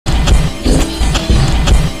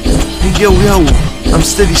Yo, I'm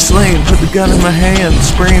steady slaying, put the gun in my hand,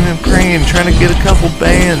 spraying and praying, trying to get a couple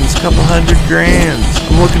bands, couple $100 grand.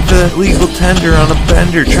 I'm looking for that legal tender on a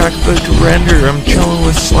bender, track about to render. I'm chilling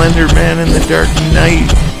with Slender Man in the dark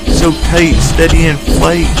night, so tight, steady in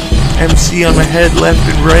flight. MC on my head, left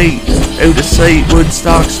and right, out of sight,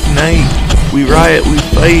 Woodstocks tonight. We riot, we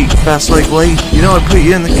fight, fast like light. You know I put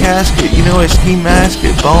you in the casket, you know I ski mask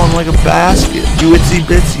it, ballin' like a basket. You itsy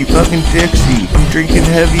bitsy, fucking Dixie. I'm drinking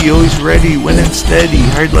heavy, always ready, winning steady,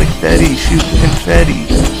 hard like Fetty, shoot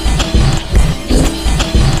confetti.